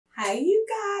Hey you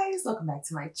guys, welcome back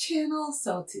to my channel.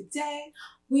 So today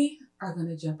we are going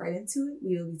to jump right into it.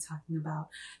 We'll be talking about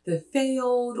the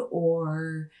failed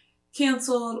or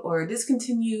canceled or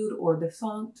discontinued or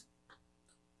defunct,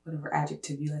 whatever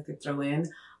adjective you like to throw in,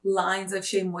 lines of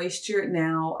Shea Moisture.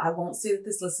 Now, I won't say that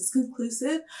this list is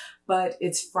conclusive, but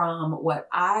it's from what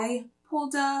I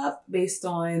pulled up based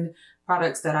on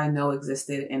products that I know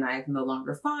existed and I can no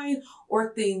longer find,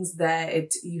 or things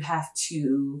that you have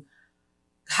to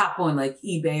hop on like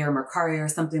eBay or Mercari or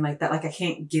something like that. Like I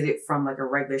can't get it from like a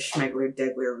regular schmegler,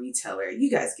 degler retailer. You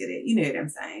guys get it. You know what I'm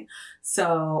saying?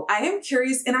 So I am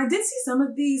curious, and I did see some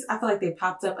of these. I feel like they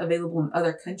popped up available in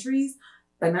other countries,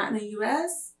 but not in the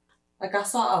US. Like I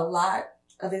saw a lot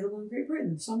available in Great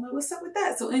Britain. So I'm like, what's up with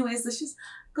that? So anyways, let's just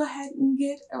go ahead and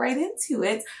get right into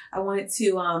it. I wanted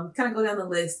to kind of go down the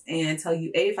list and tell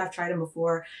you if I've tried them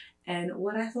before and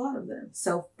what I thought of them.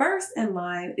 So first in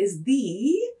line is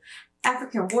the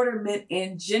African Water Mint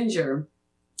and Ginger.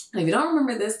 And if you don't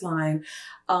remember this line,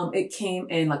 it came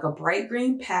in like a bright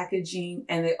green packaging,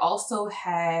 and they also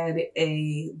had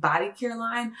a body care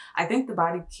line. I think the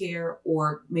body care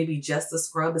or maybe just the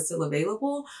scrub is still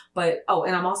available. But, oh,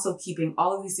 and I'm also keeping,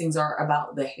 all of these things are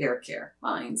about the hair care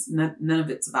lines. None of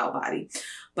it's about body.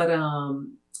 But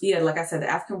yeah, like I said, the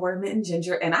African Water Mint and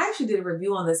Ginger. And I actually did a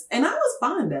review on this, and I was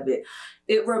fond of it.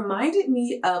 It reminded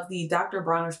me of the Dr.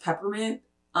 Bronner's Peppermint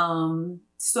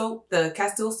soap, the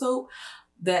Castile soap,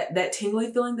 that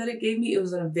tingly feeling that it gave me. It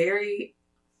was a very,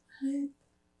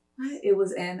 it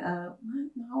was an,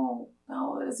 no,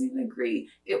 it doesn't even agree.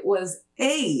 It was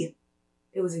a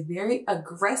very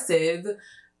aggressive,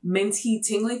 minty,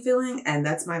 tingly feeling. And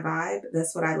that's my vibe.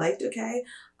 That's what I liked. Okay.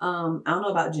 I don't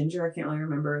know about ginger. I can't really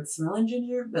remember smelling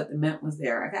ginger, but the mint was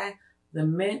there. Okay. The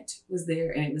mint was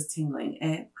there and it was tingling,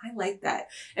 and I like that.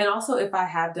 And also, if I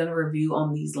have done a review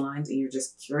on these lines and you're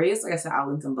just curious, like I said, I'll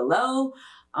link them below.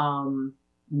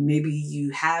 Maybe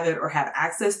you have it or have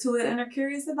access to it and are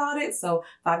curious about it. So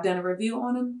if I've done a review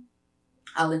on them,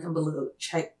 I'll link them below.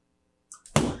 Check.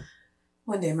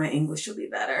 One day my English will be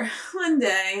better. One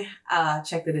day,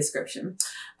 check the description.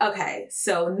 Okay,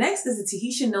 so next is the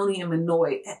Tahitian Noni and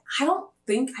Manoi. And I don't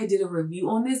think I did a review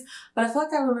on this, but I feel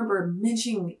like I remember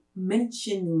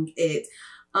mentioning it.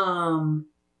 And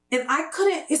I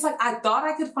couldn't, it's like I thought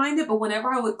I could find it, but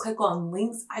whenever I would click on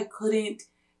links, I couldn't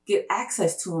get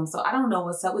access to them. So I don't know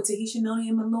what's up with Tahitian Noni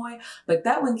and Manoi, but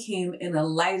that one came in a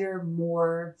lighter,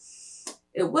 more,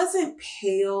 it wasn't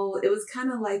pale. It was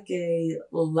kind of like a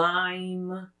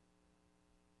lime,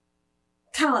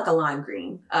 kind of like a lime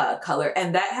green color.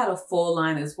 And that had a full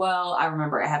line as well. I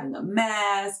remember it having a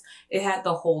mask. It had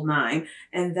the whole nine.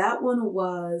 And that one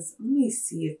was, let me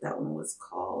see if that one was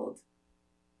called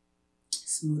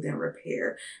Smooth and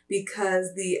Repair,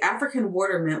 because the African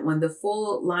Water Mint one, the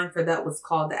full line for that was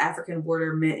called the African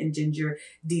Water Mint and Ginger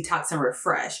Detox and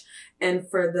Refresh. And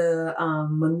for the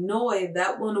Manoi,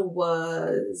 that one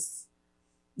was,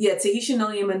 yeah, Tahitian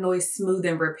Noni and Manoi Smooth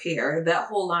and Repair. That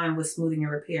whole line was smoothing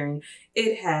and repairing.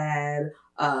 It had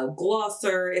a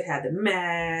glosser, it had the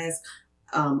mask,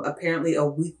 apparently a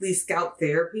weekly scalp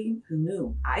therapy. Who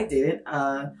knew? I didn't.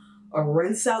 A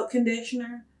rinse out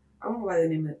conditioner. I don't know why they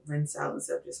name it rinse out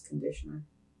instead of just conditioner.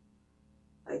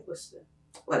 Like, what's the,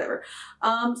 whatever.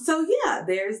 So yeah,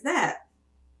 there's that.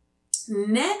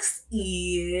 Next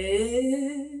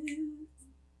is,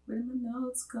 where did my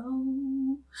notes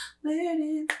go? Where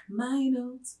did my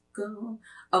notes go?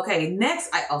 Okay,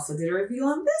 next, I also did a review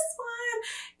on this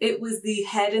one. It was the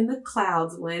Head in the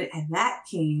Clouds one, and that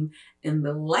came in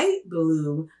the light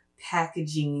blue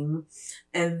packaging.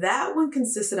 And that one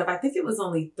consisted of, I think it was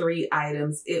only 3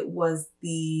 items. It was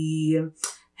the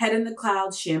Head in the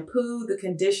Clouds shampoo, the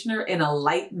conditioner, and a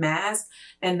light mask.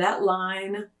 And that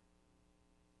line,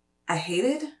 I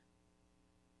hated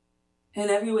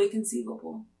in every way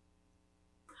conceivable.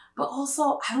 But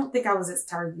also, I don't think I was its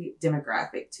target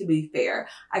demographic, to be fair.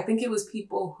 I think it was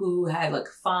people who had like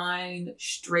fine,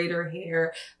 straighter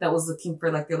hair that was looking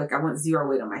for like, they're like, I want 0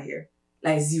 weight on my hair.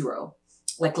 Like 0.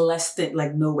 Like less than,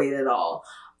 like no weight at all.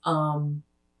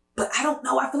 But I don't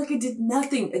know. I feel like it did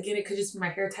nothing. Again, it could just be my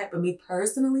hair type. But me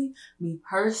personally, no,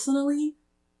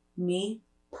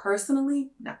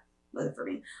 wasn't for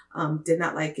me. Did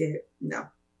not like it. No.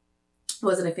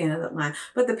 Wasn't a fan of that line.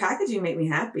 But the packaging made me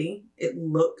happy. It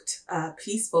looked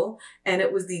peaceful. And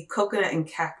it was the coconut and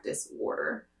cactus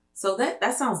water. So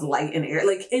that sounds light and airy.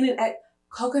 Like in it,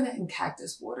 coconut and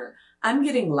cactus water. I'm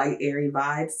getting light, airy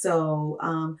vibes. So,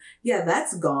 yeah,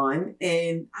 that's gone.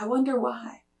 And I wonder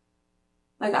why.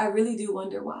 Like, I really do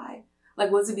wonder why.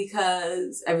 Like, was it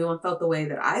because everyone felt the way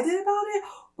that I did about it?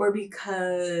 Or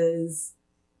because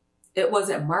it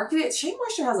wasn't marketed. Shea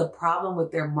Moisture has a problem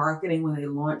with their marketing when they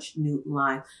launch new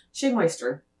line. Shea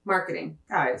Moisture marketing,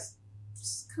 guys,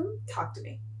 just come talk to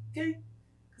me, okay?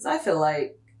 Because I feel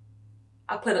like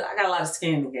I got a lot of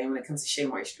skin in the game when it comes to Shea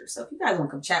Moisture. So if you guys want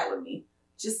to come chat with me,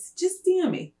 just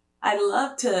DM me. I'd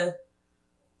love to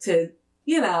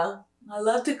I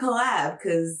love to collab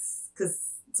because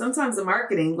sometimes the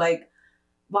marketing, like,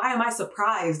 why am I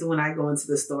surprised when I go into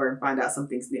the store and find out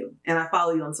something's new and I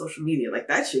follow you on social media? Like,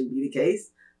 that shouldn't be the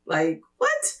case. Like, what?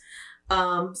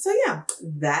 So yeah,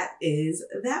 that is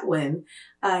that one.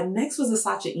 Next was a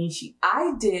Sacha Inchi.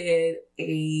 I did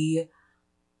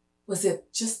was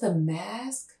it just the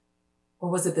mask or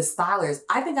was it the stylers?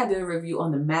 I think I did a review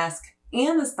on the mask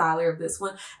and the styler of this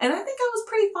one. And I think I was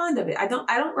pretty fond of it. I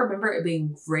don't remember it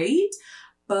being great,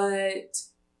 but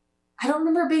I don't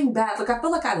remember it being bad. Like, I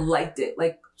feel like I liked it,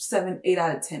 like 7, 8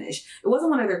 out of 10-ish. It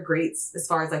wasn't one of their greats as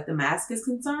far as like the mask is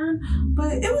concerned,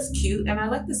 but it was cute and I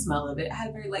liked the smell of it. It had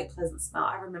a very light, pleasant smell.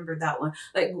 I remember that one.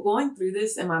 Like, going through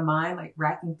this in my mind, like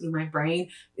racking through my brain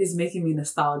is making me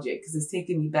nostalgic because it's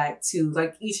taking me back to,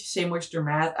 like, each Shea Moisture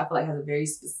mask I feel like has a very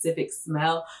specific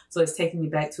smell. So it's taking me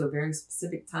back to a very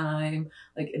specific time,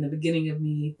 like in the beginning of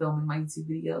me filming my YouTube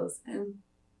videos, and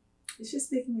it's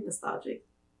just making me nostalgic.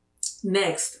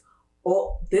 Next,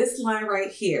 oh, this line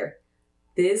right here.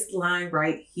 This line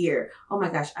right here. Oh my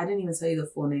gosh, I didn't even tell you the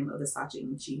full name of the Sacha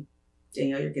Inchi.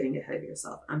 Danielle, you're getting ahead of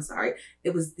yourself. I'm sorry.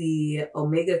 It was the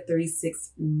Omega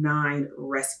 369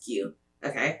 Rescue.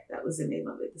 Okay, that was the name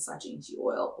of it, the Sacha Inchi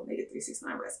Oil Omega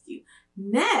 369 Rescue.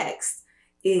 Next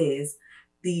is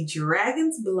the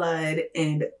Dragon's Blood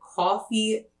and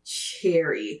Coffee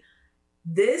Cherry.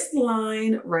 This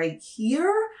line right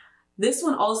here, this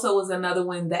one also was another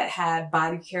one that had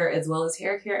body care as well as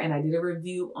hair care, and I did a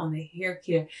review on the hair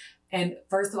care. And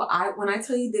first of all, when I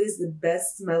tell you that is the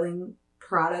best smelling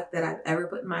product that I've ever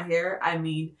put in my hair, I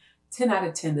mean 10 out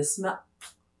of 10. The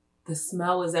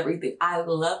smell was everything. I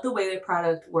love the way the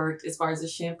product worked as far as the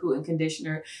shampoo and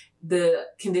conditioner. The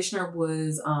conditioner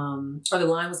was, or the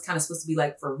line was kind of supposed to be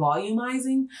like for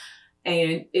volumizing,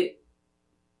 and it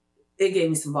gave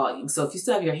me some volume. So if you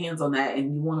still have your hands on that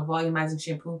and you want a volumizing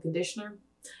shampoo and conditioner,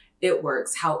 it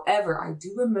works. However, I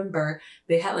do remember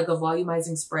they had like a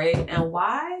volumizing spray. And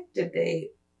why did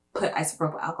they put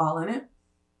isopropyl alcohol in it?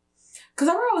 Because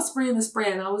I remember I was spraying the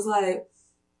spray and I was like,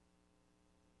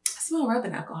 I smell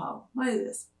rubbing alcohol. What is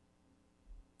this?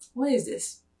 What is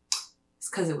this? It's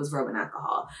because it was rubbing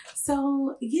alcohol.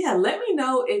 So yeah, let me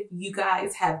know if you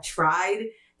guys have tried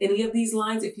any of these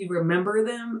lines, if you remember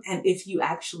them and if you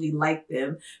actually like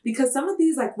them. Because some of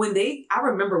these, like I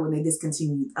remember when they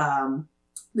discontinued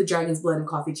the Dragon's Blood and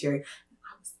Coffee Cherry,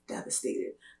 I was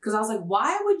devastated. Because I was like,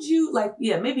 why would you, like,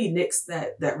 yeah, maybe nix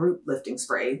that root lifting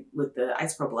spray with the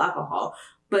isopropyl alcohol,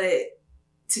 but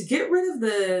to get rid of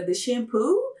the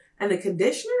shampoo and the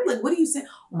conditioner, like, what are you saying?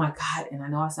 Oh my God. And I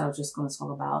know I said I was just going to talk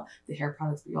about the hair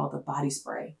products, but y'all, the body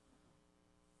spray.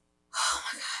 Oh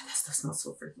my God, that stuff smells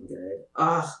so freaking good.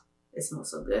 Oh, it smells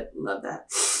so good. Love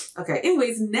that. Okay,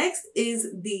 anyways, next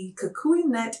is the Kukui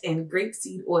Nut and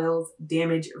Grapeseed Oils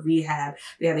Damage Rehab.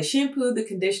 They have the shampoo, the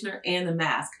conditioner, and the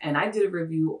mask. And I did a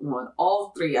review on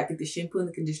all three. I think the shampoo and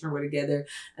the conditioner were together,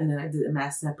 and then I did the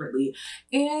mask separately.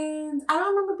 And I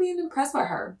don't remember being impressed by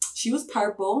her. She was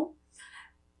purple.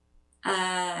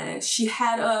 She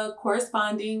had a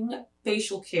corresponding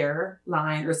facial care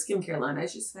line, or skincare line, I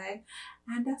should say.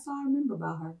 And that's all I remember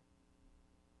about her.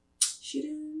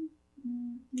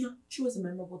 No, she wasn't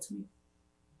memorable to me.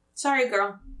 Sorry,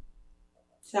 girl.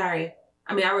 Sorry.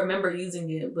 I mean, I remember using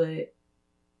it, but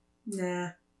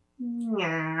nah.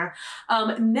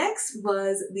 Next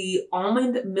was the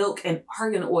Almond Milk and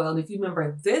Argan Oil. And if you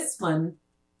remember this was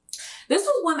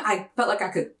one I felt like I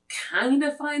could kind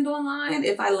of find online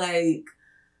if I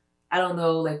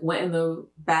went in the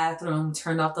bathroom,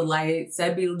 turned off the light,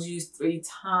 said Beetlejuice 3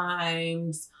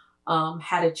 times,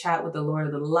 had a chat with the Lord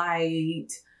of the Light,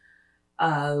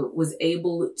 was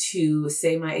able to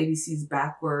say my ABCs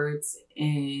backwards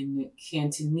in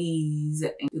Cantonese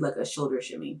and do like a shoulder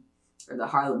shimmy or the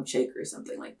Harlem Shake or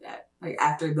something like that. Like,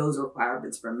 after those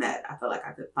requirements were met, I felt like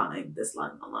I could find this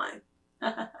line online.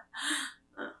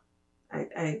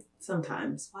 I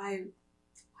sometimes, why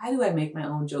do I make my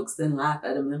own jokes then laugh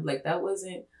at them? And like, I don't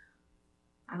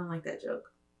like that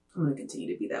joke. I'm going to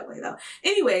continue to be that way though.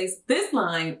 Anyways, this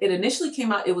line, it initially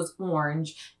came out, it was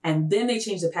orange, and then they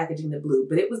changed the packaging to blue,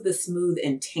 but it was the Smooth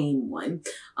and Tame one.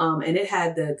 And it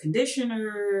had the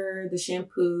conditioner, the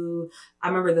shampoo. I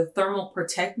remember the Thermal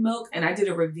Protect Milk, and I did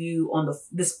a review on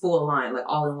this full line, like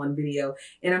all in one video.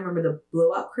 And I remember the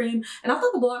blowout cream, and I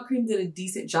thought the blowout cream did a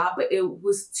decent job, but it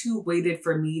was too weighted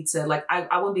for me to like,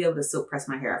 I wouldn't be able to silk press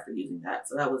my hair after using that.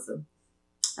 So that was a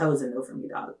no for me,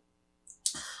 dog.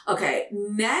 Okay,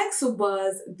 next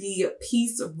was the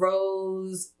Peace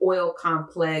Rose Oil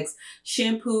Complex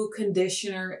shampoo,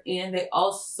 conditioner, and they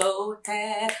also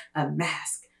had a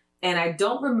mask. And I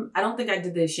don't think I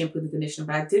did the shampoo, the conditioner,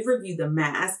 but I did review the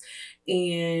mask.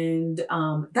 And that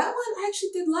one I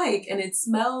actually did like, and it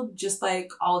smelled just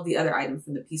like all of the other items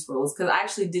from the Peace Rose. Cause I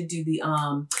actually did do the,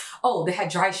 they had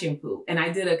dry shampoo, and I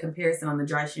did a comparison on the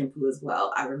dry shampoo as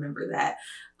well. I remember that.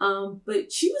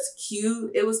 But she was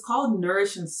cute. It was called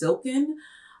Nourish and Silken.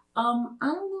 I don't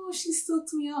know if she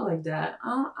silked me out like that.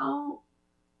 I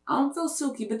don't feel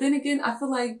silky, but then again, I feel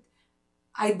like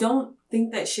I don't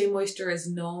think that Shea Moisture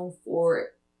is known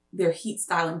for their heat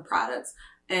styling products.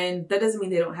 And that doesn't mean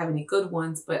they don't have any good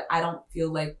ones, but I don't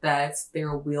feel like that's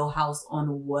their wheelhouse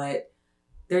on what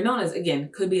they're known as.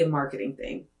 Again, could be a marketing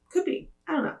thing. Could be.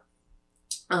 I don't know.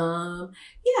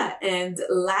 Yeah, and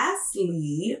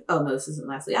lastly, oh no, this isn't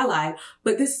lastly, I lied,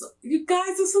 but this, you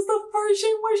guys, this was the first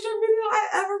Shea Moisture video I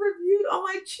ever reviewed on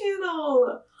my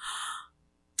channel.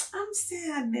 I'm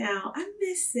sad now. I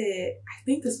miss it. I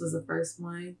think this was the first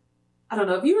one. I don't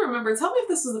know if you remember. Tell me if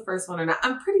this was the first one or not.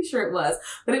 I'm pretty sure it was,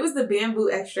 but it was the bamboo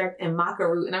extract and maca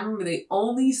root. And I remember they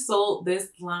only sold this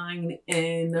line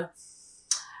in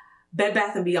Bed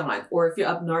Bath & Beyond, or if you're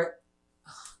up north,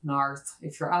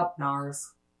 if you're up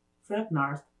north, I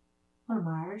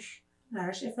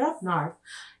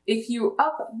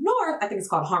think it's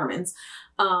called Harmon's.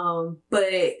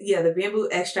 But yeah, the bamboo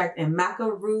extract and maca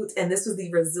root, and this was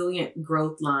the Resilient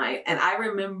Growth line. And I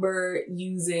remember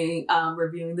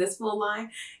reviewing this full line,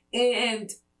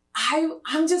 and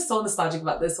I'm just so nostalgic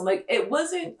about this. So like, it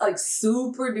wasn't like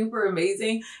super duper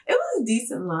amazing. It was a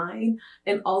decent line.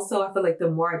 And also I feel like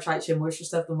the more I tried Shea Moisture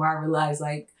stuff, the more I realized,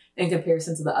 like, in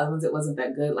comparison to the other ones, it wasn't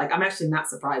that good. Like, I'm actually not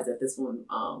surprised that this one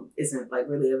isn't like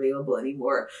really available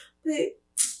anymore. But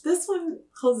this one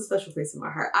holds a special place in my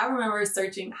heart. I remember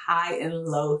searching high and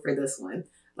low for this one.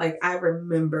 Like, I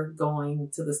remember going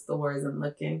to the stores and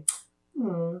looking,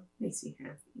 makes me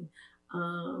happy.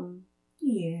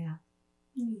 Yeah.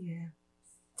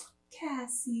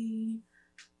 Cassie.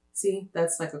 See,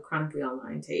 that's like a chronically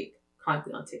online take.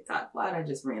 Chronically on TikTok. Why did I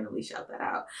just randomly shout that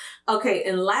out? Okay,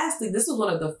 and lastly, this was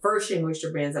one of the first Shea Moisture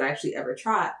brands that I actually ever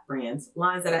tried.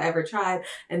 Lines that I ever tried.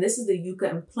 And this is the Yucca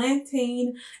and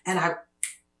Plantain. And I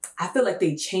feel like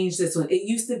they changed this one. It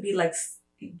used to be like,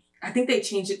 I think they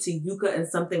changed it to Yucca and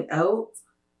something else.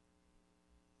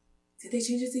 Did they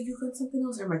change it to Yucca and something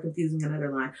else? Or am I confusing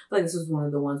another line? I feel like this was one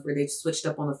of the ones where they switched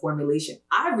up on the formulation.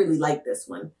 I really like this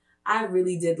one. I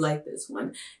really did like this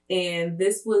one. And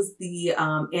this was the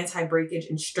anti-breakage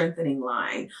and strengthening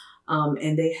line.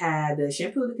 And they had the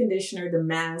shampoo, the conditioner, the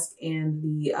mask, and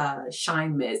the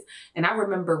shine mist. And I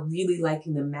remember really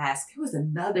liking the mask. There was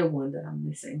another one that I'm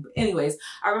missing. But anyways,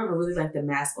 I remember really liking the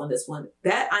mask on this one.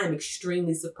 That I am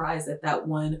extremely surprised that that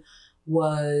one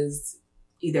was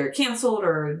either canceled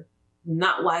or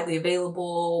not widely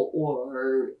available,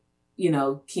 or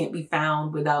can't be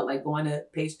found without like going to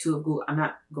page 2 of Google. I'm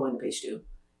not going to page 2.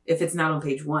 If it's not on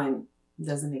page 1, it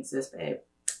doesn't exist,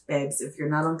 babes. If you're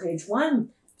not on page 1,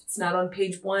 it's not on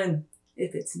page 1.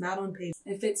 If it's not on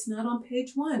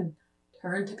page 1,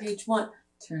 turn to page 1.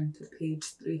 Turn to page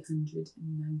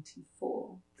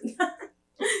 394. You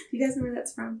guys know where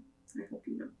that's from? I hope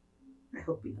you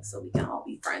know, so we can all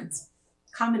be friends.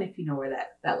 Comment if you know where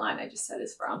that line I just said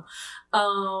is from.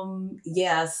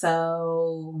 Yeah,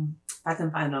 so if I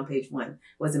can find it on page 1,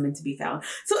 wasn't meant to be found.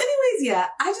 So anyways, yeah,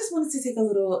 I just wanted to take a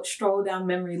little stroll down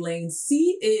memory lane,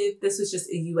 see if this was just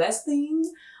a US thing,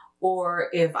 or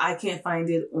if I can't find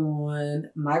it on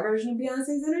my version of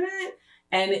Beyonce's internet.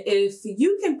 And if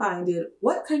you can find it,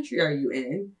 what country are you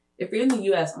in? If you're in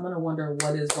the US, I'm gonna wonder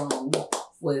what is wrong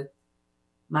with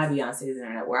my Beyonce's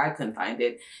internet where I couldn't find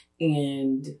it,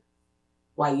 and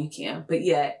why you can. But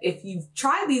yeah, if you've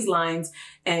tried these lines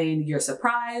and you're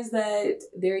surprised that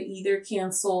they're either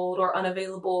canceled or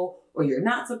unavailable, or you're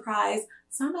not surprised,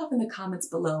 sound off in the comments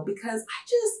below, because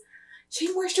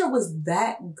Shea Moisture was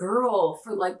that girl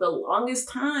for like the longest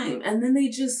time, and then they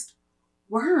just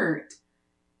weren't.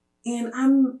 And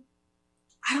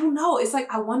I don't know. It's like,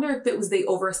 I wonder if it was they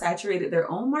oversaturated their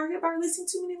own market by releasing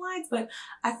too many lines, but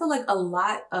I feel like a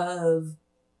lot of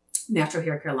natural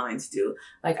hair care lines do.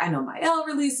 Like I know My L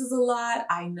releases a lot.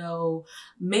 I know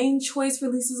Main Choice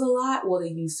releases a lot. Well, they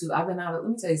used to. Let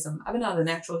me tell you something. I've been out of the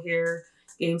natural hair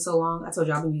game so long. I told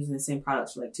you I've been using the same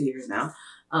products for like 2 years now.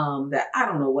 That I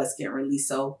don't know what's getting released.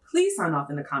 So please sign off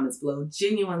in the comments below.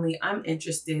 Genuinely, I'm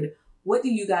interested. What do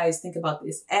you guys think about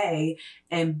this? A,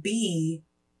 and B,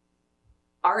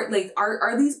 are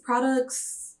these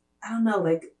products, I don't know,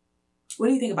 like, what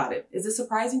do you think about it? Is it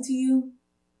surprising to you?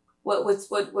 What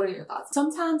are your thoughts?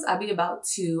 Sometimes I'll be about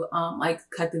to like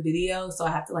cut the video, so I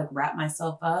have to like wrap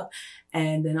myself up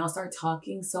and then I'll start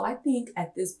talking. So I think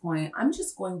at this point, I'm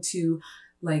just going to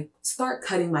like start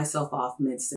cutting myself off mid